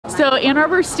So Ann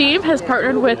Arbor Steve has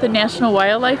partnered with the National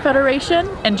Wildlife Federation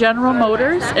and General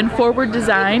Motors and Forward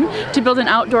Design to build an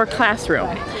outdoor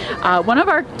classroom. One of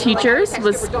our teachers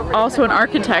was also an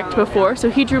architect before,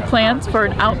 so he drew plans for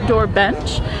an outdoor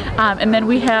bench. And then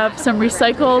we have some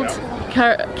recycled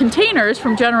containers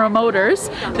from General Motors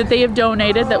that they have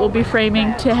donated that will be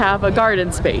framing to have a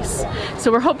garden space.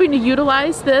 So we're hoping to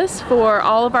utilize this for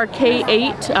all of our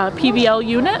K-8 PBL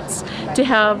units to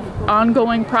have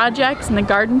ongoing projects in the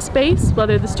garden space,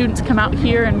 whether the students come out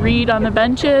here and read on the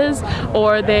benches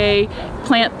or they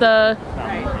plant the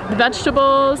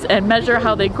vegetables and measure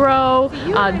how they grow,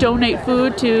 donate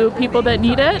food to people that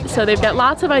need it. So they've got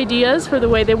lots of ideas for the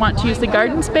way they want to use the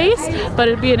garden space, but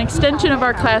it'd be an extension of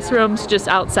our classrooms just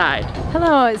outside.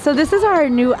 Hello, so this is our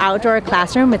new outdoor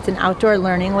classroom. It's an outdoor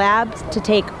learning lab to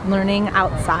take learning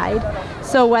outside.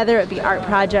 So whether it be art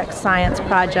projects, science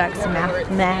projects,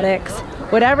 mathematics,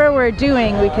 whatever we're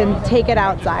doing, we can take it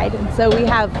outside. And so we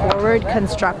have Forward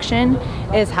Construction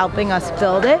is helping us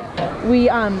build it. We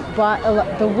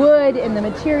bought the wood and the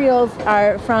materials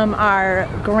are from our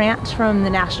grant from the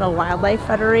National Wildlife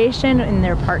Federation in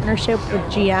their partnership with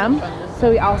GM. So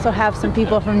we also have some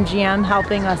people from GM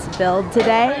helping us build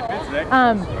today.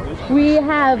 We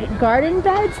have garden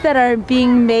beds that are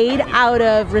being made out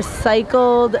of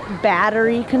recycled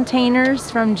battery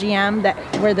containers from GM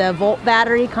where the Volt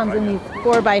battery comes in these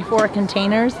 4x4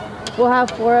 containers. We'll have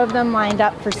 4 of them lined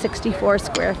up for 64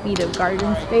 square feet of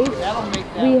garden space.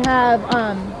 We have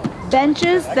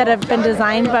benches that have been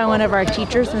designed by one of our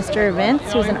teachers, Mr.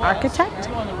 Vince, who's an architect,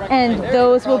 and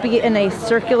those will be in a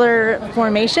circular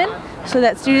formation so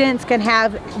that students can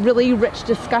have really rich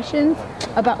discussions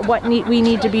about what we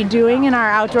need to be doing in our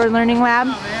outdoor learning lab.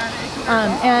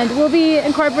 And we'll be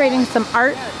incorporating some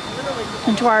art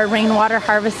into our rainwater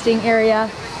harvesting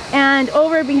area. And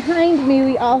over behind me,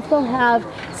 we also have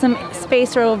some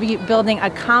space where we'll be building a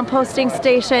composting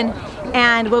station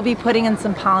and we'll be putting in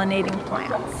some pollinating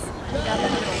plants.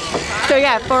 So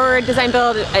yeah, Forward Design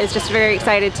Build is just very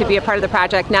excited to be a part of the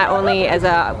project, not only as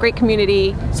a great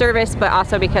community service, but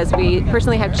also because we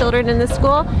personally have children in this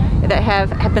school that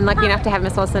have been lucky enough to have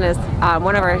Miss Wilson as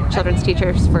one of our children's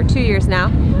teachers for 2 years now.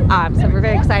 So we're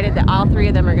very excited that all 3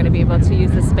 of them are going to be able to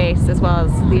use the space as well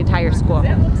as the entire school.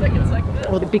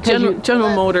 Well,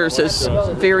 General Motors is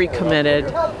very committed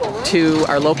to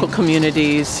our local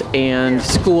communities and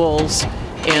schools,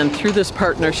 and through this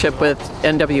partnership with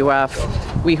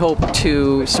NWF, we hope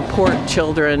to support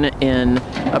children in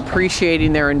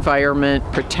appreciating their environment,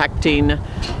 protecting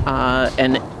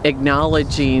and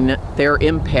acknowledging their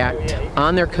impact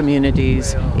on their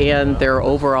communities and their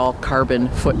overall carbon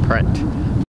footprint.